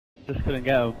just couldn't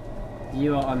get him.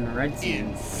 You are on the red team.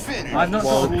 Infinity. I've not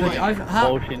got a good.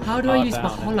 How do I use my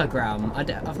down, hologram?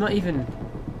 I've not even.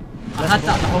 I had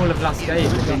that the whole of last game.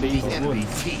 I didn't use it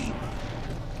once.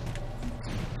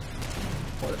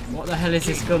 What the hell is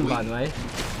this gun, by the way?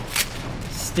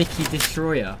 Sticky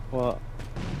Destroyer. What?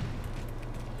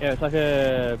 Yeah, it's like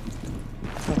a.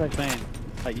 What's I explain?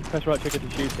 Like you press right trigger to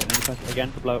shoot it, and then you press it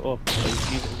again to blow it up. So you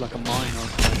can use it as like a mine or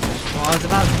something. Oh, I was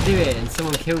about to do it, and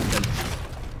someone killed them.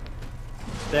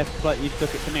 That's like you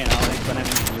took it to me, and I think when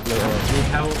anything you blew it up. Need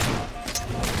help?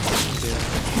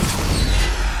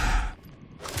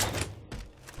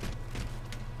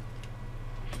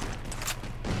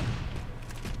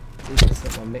 Please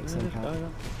set my mix on how.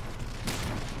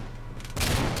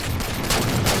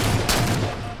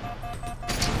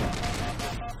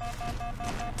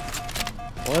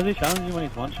 Why is he challenging you when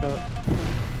he's one shot?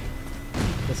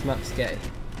 This map's gay.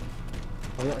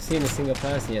 I've not seen a single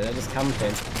person yet, they're just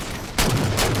camping.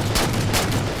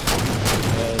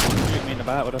 What do you mean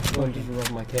about what I thought? Someone just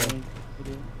robbed my kill.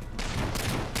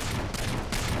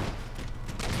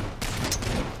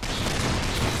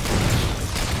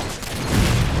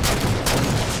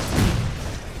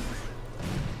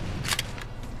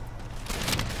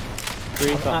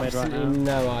 I've absolutely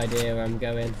no idea where I'm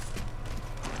going.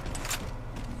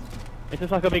 It's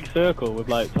just like a big circle with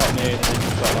like top mid and then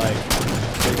you've got like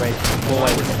 3 ways, 4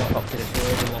 ways to top to destroy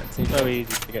and like 2. So easy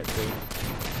to get to.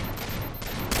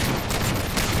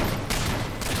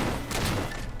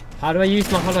 How do I use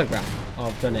my hologram? Oh,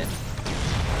 I've done it.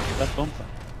 That's something.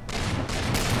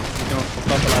 You can also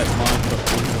like mine.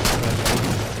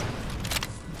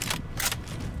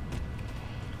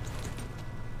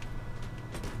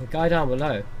 The guy down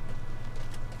below.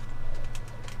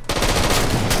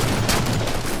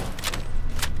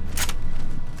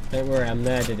 Don't worry, I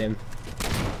murdered him.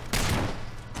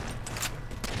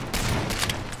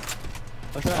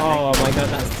 Oh my god,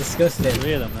 that's disgusting.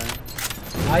 3 of them, man.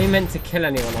 How are you meant to kill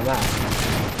anyone on that?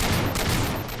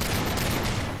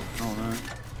 Oh no.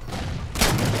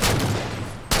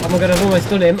 Oh my god, I've almost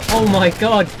done him. Oh my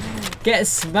god! Get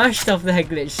smashed off the head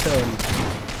glitch, son.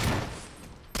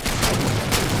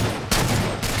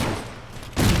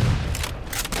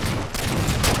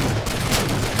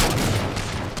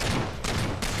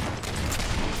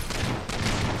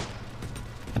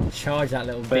 Charge that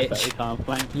little bitch.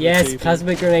 Yes,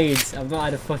 plasma grenades. I've not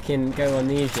had a fucking go on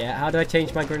these yet. How do I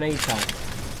change my grenade type?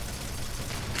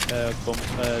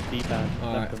 D-pad.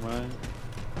 Alright. Right.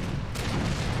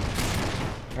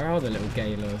 Where are the little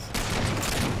gaylors?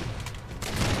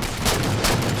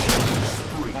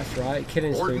 That's right,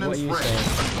 killing spree. What are you saying?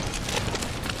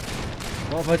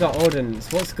 What have I got? Ordnance.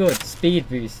 What's good? Speed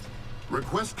boost.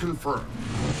 Request confirmed.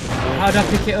 How do I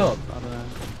pick it up? I don't know.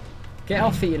 Get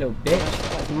off it, you little bitch.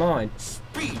 That's mine.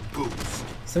 Speed boost.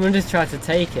 Someone just tried to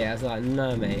take it. I was like,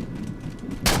 no, mate.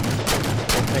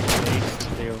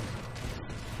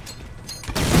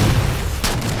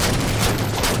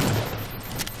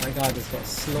 My guy just got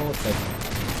slaughtered.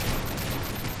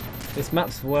 This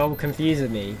map's well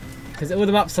confusing me. Because all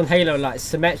the maps on Halo are like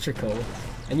symmetrical.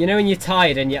 And you know when you're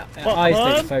tired and your eyes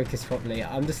don't focus properly,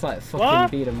 I'm just like fucking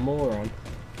being a moron.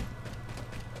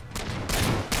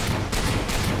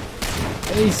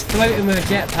 He's floating with a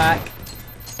jetpack.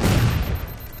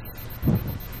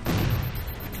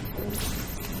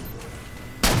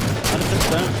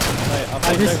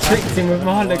 I just tricked him with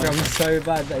my hologram so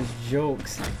bad, that's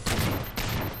jokes.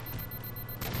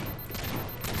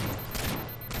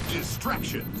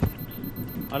 Distraction.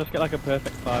 I just get like a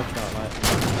perfect 5-shot, like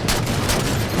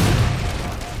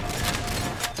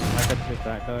I hit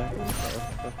that guy.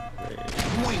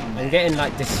 I'm getting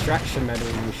like distraction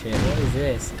medals and shit. What is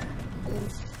this?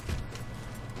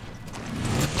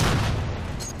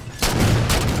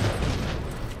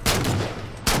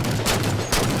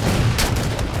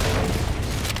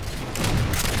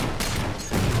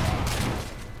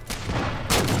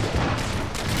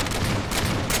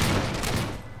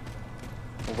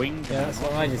 Wing. Yeah, that's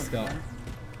what I just got.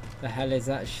 The hell is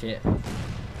that shit?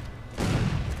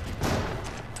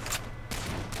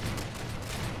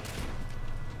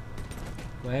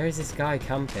 Where is this guy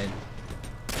camping?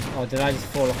 Oh, did I just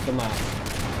fall off the map?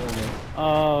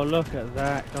 Oh, look at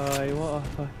that guy. What a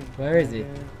fucking... Where is he?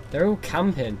 They're all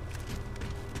camping.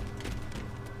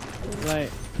 Like,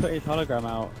 put his hologram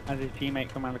out as his teammate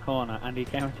come around the corner and he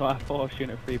came into our force shooting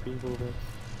at 3 people. But...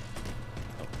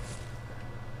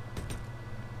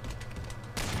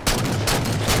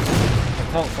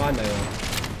 I can't find anyone.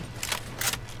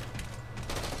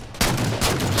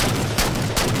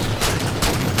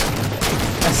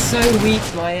 They're so weak,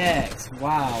 my ex.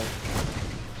 Wow.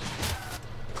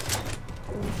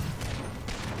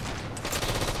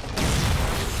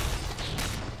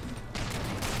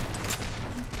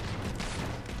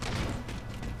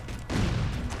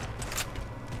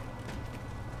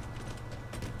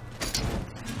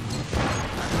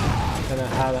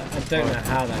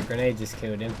 how that grenade just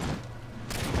killed him.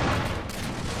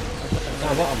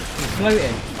 Oh, what? He's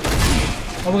floating.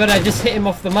 Oh my god! I just hit him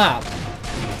off the map.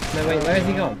 No wait, where has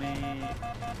he gone?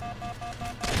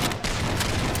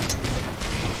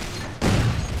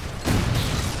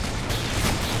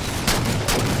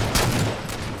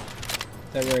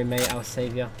 Don't worry, mate. I'll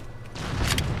save you.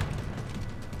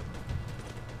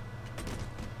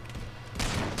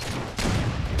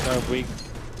 So weak.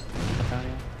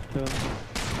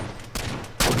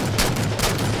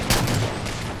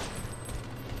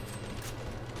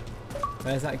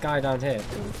 Where's that guy down here?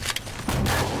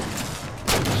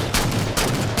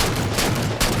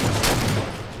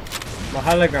 My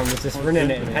hologram was just running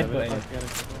it and headbutting.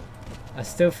 I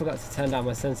still forgot to turn down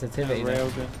my sensitivity.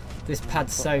 This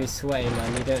pad's so sweaty,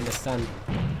 man. You don't understand.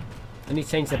 I need to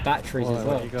change the batteries as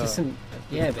well. Just some,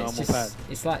 yeah, but it's just, pad.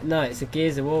 It's like, no, it's a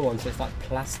Gears of War one, so it's like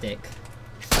plastic.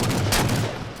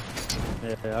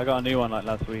 Yeah, I got a new one like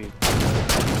last week.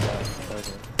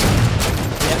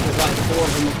 Yeah, there's like 4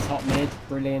 of them at top mid.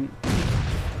 Brilliant.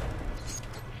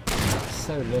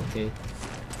 So lucky.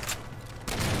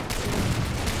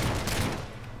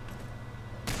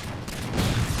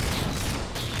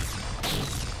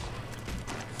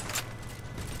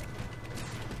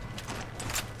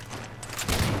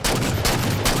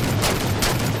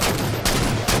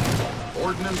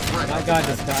 That guy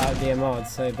just got out DMR'd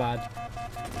so bad.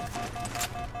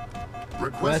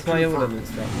 Where's my ordnance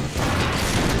from?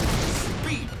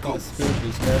 Got a speed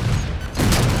boost, bro.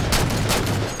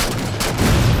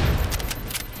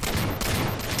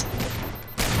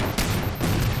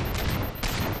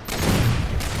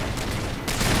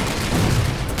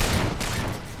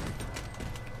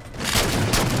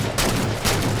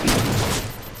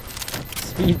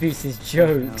 Speed boost is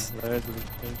jokes.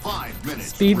 5 minutes.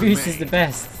 Speed boost is the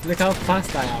best. Look how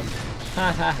fast I am.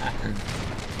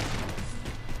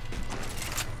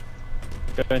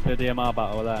 Go into a DMR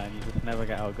battle with that and you just never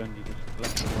get outgunned, you just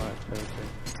left and right, so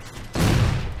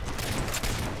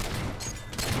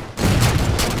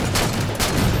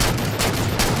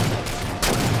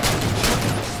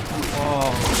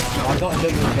oh, I got a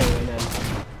double kill and then.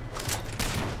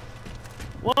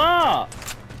 What?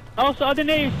 Oh, so I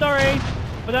didn't hear you, sorry.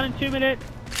 We're done in 2 minutes.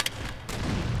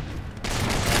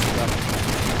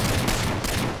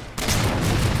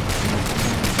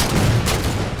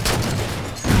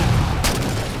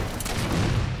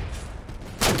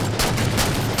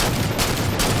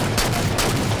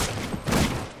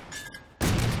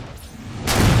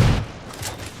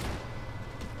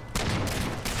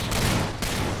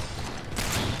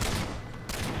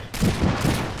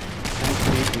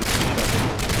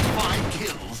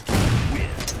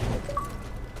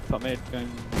 Top mid going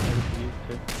over to you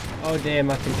too. Oh dear,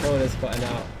 my controller's putting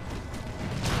out.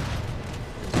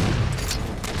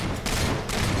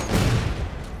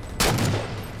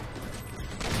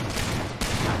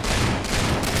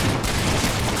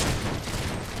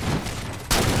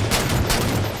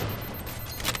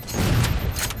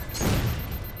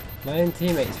 My own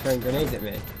teammate's throwing grenades at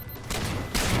me.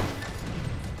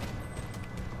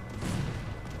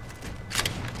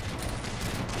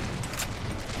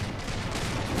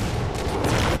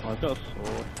 I've got a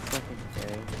sword. Fucking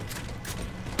gay.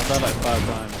 I've died like 5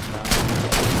 times now.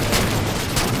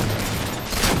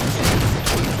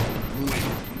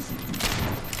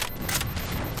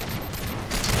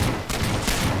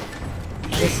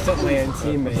 Just stuck my own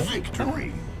teammate.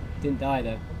 Victory. Didn't die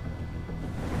though.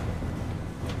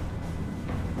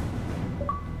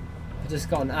 I just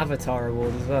got an avatar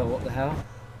award as well, what the hell?